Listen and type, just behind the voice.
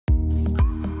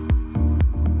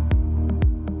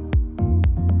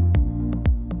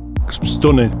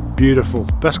stunning, beautiful,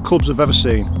 best clubs I've ever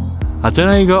seen. I don't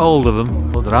know how you got hold of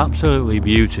them, but they're absolutely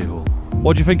beautiful.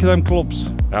 What do you think of them clubs?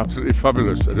 Absolutely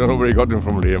fabulous. I don't know where you got them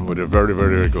from, Liam, but they're very,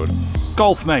 very, very good.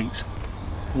 GOLFMATES,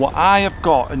 what I have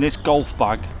got in this golf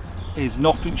bag is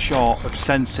nothing short of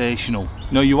sensational.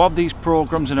 You know, you have these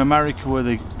programs in America where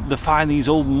they find these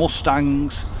old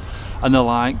Mustangs and they're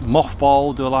like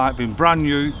mothballed, they're like been brand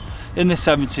new in the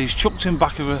 70s, chucked in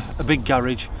back of a big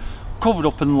garage, covered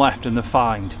up and left, and they're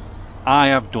fined. I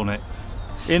have done it.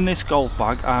 In this golf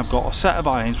bag I've got a set of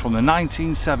irons from the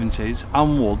 1970s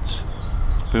and woods,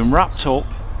 been wrapped up,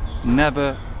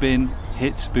 never been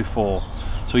hit before.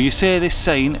 So you say this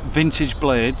saying, vintage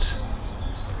blades,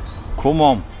 come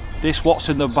on, this what's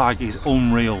in the bag is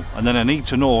unreal. And then I need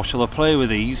to know, shall I play with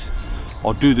these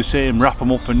or do the same, wrap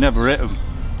them up and never hit them?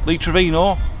 Lee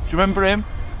Trevino, do you remember him?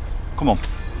 Come on.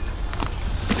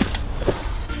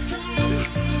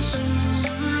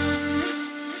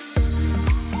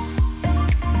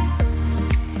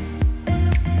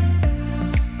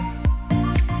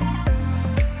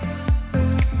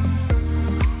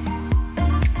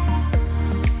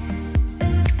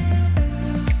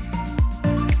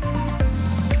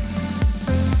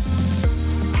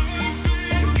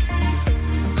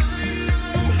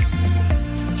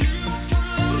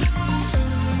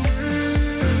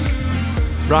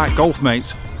 Right,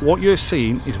 GOLFMATES, what you're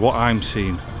seeing is what I'm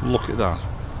seeing. Look at that.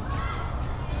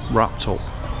 Wrapped up.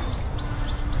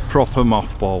 Proper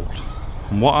mothballed.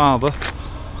 And what are they?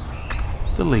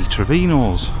 The Lee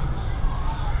Trevinos.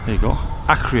 There you go.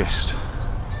 Acreist.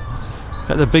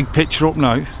 Get the big picture up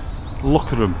now.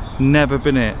 Look at them. Never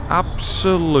been hit.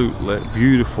 Absolutely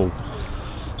beautiful.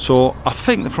 So I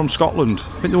think they're from Scotland.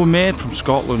 I think they were made from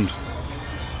Scotland.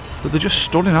 But they're just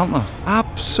stunning, aren't they?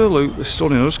 Absolutely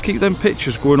stunning. I'll just keep them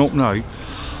pictures going up now.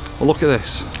 Well, look at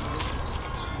this.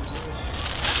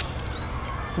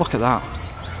 Look at that.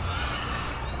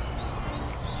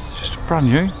 It's just brand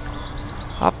new.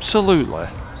 Absolutely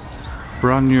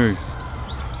brand new.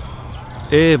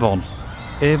 Avon.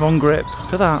 Avon grip.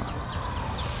 Look at that.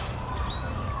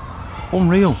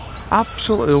 Unreal.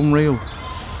 Absolutely unreal.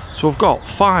 So I've got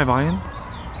 5 iron.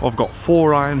 I've got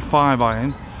 4 iron, 5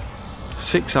 iron.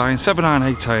 6 iron, 7 iron,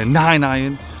 8 iron, 9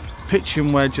 iron,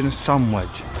 pitching wedge and a sand wedge.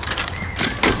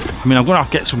 I mean, I'm going to have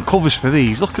to get some covers for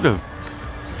these. Look at them.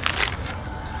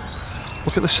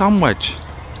 Look at the sand wedge.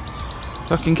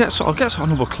 I'll get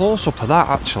another close up of that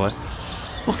actually.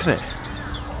 Look at it.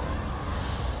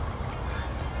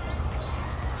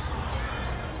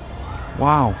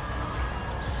 Wow.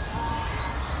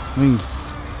 I mean,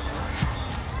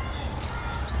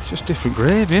 it's just different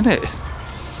gravy, isn't it?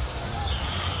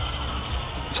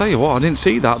 Tell you what, I didn't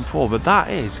see that before, but that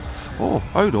is, oh,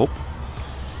 hold up,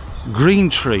 Green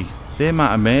Tree. They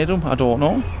might have made them, I don't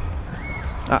know.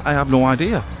 I have no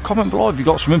idea. Comment below if you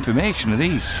got some information of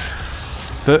these.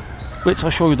 But wait till I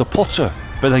show you the putter.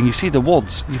 But then you see the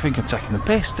woods, you think I'm taking the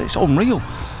piss. It's unreal.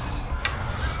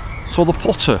 So the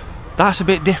putter, that's a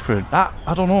bit different. That,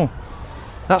 I don't know.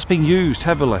 That's been used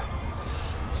heavily.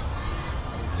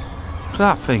 Look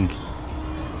at that thing.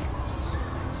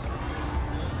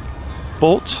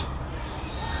 But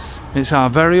it's our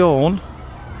very own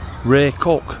Ray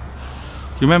Cook. Do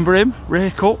you remember him? Ray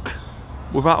Cook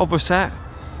with that other set?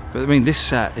 But I mean, this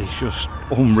set is just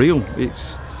unreal.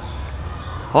 It's,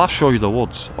 I'll have to show you the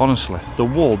woods, honestly. The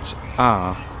woods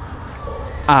are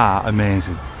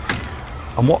amazing.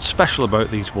 And what's special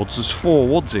about these woods, there's 4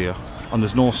 woods here and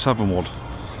there's no 7 wood.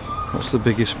 What's the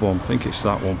biggest one? I think it's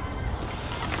that one.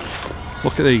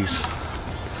 Look at these.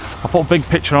 I'll put a big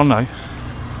picture on now.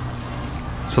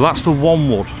 So that's the 1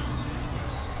 wood.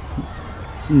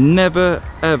 Never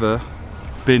ever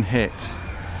been hit.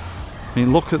 I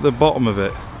mean, look at the bottom of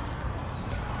it.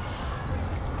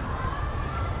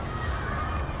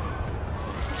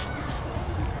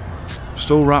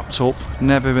 Still wrapped up,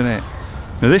 never been hit.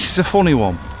 Now this is a funny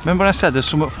one. Remember when I said there's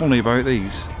something funny about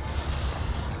these?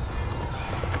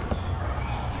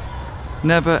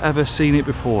 Never ever seen it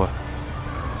before.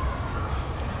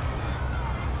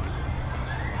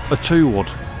 A 2 wood.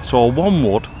 So a 1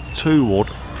 wood, 2 wood,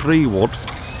 3 wood,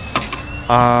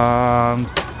 and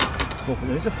oh,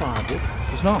 there is a 5 wood.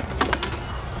 There's not.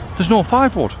 There's no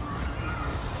 5 wood.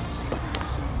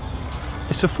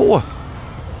 It's a 4.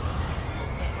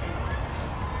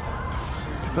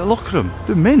 But look at them,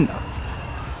 they're mint.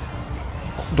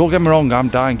 Don't get me wrong, I'm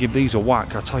dying to give these a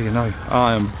whack, I tell you now.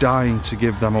 I am dying to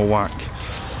give them a whack.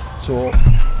 So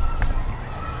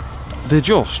they're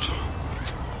just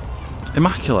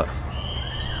immaculate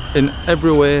in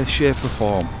every way, shape or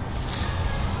form.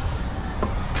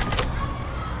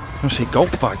 I see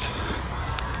golf bag.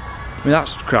 I mean,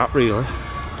 that's crap really.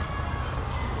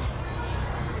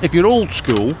 if you're old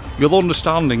school, you'll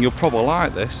understand and you'll probably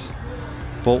like this,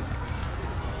 but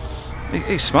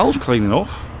it smells clean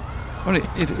enough. I mean,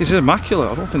 it's immaculate.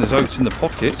 I don't think there's outs in the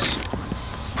pockets.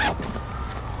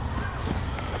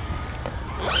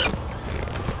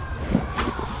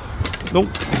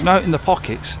 Nope, there's no out in the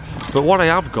pockets. But what I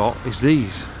have got is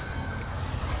these.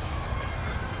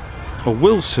 A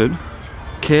Wilson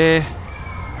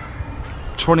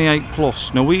K28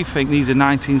 Plus. Now we think these are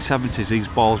 1970s, these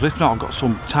balls. If not, I've got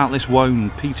some Titleist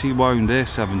wound, PT wound, they're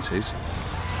 70s.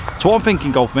 So what I'm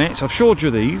thinking, golf mates, I've showed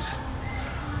you these,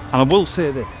 and I will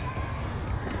say this.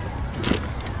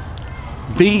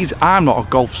 These, I'm not a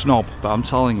golf snob, but I'm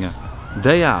telling you,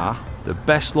 they are the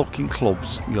best looking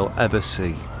clubs you'll ever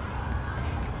see.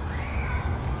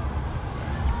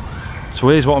 So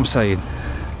here's what I'm saying.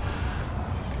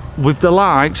 With the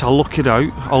likes, I'll look it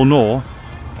out, I'll know,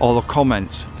 or the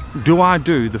comments. Do I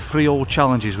do the 3-hole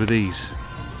challenges with these?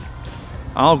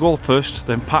 I'll go first,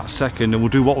 then Pat second, and we'll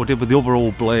do what we did with the other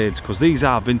old blades, because these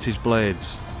are vintage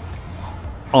blades.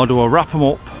 Or do I wrap them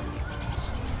up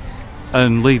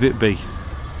and leave it be?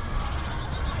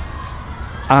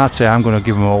 I'd say I'm going to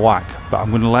give them a whack, but I'm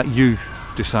going to let you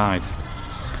decide.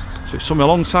 So it's took me a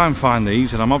long time to find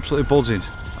these, and I'm absolutely buzzing.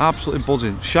 Absolutely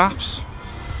buzzing. Shafts,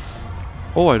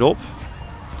 all the way up.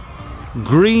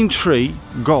 Green Tree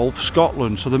Golf,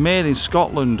 Scotland. So they're made in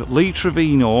Scotland. Lee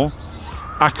Trevino,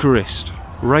 Accurist,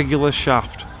 regular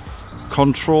shaft,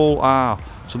 Control R.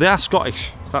 So they are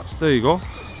Scottish. There you go.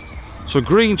 So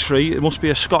Green Tree, it must be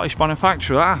a Scottish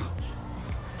manufacturer.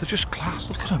 They're just class.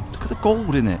 Look at them. Look at the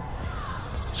gold in it.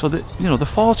 So that, you know, they're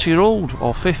 40-year-old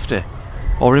or 50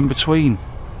 or in between,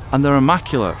 and they're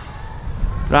immaculate.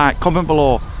 Right, comment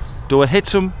below. Do I hit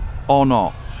them or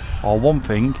not? Or one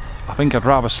thing, I think I'd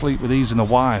rather sleep with these than the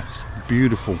wife's.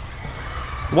 Beautiful.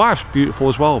 The wife's beautiful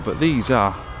as well, but these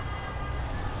are.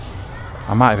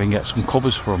 I might even get some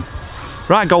covers for them.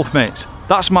 Right, golf mates,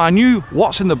 that's my new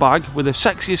what's in the bag with the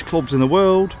sexiest clubs in the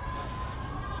world.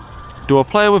 Do I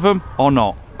play with them or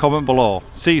not? Comment below.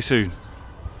 See you soon.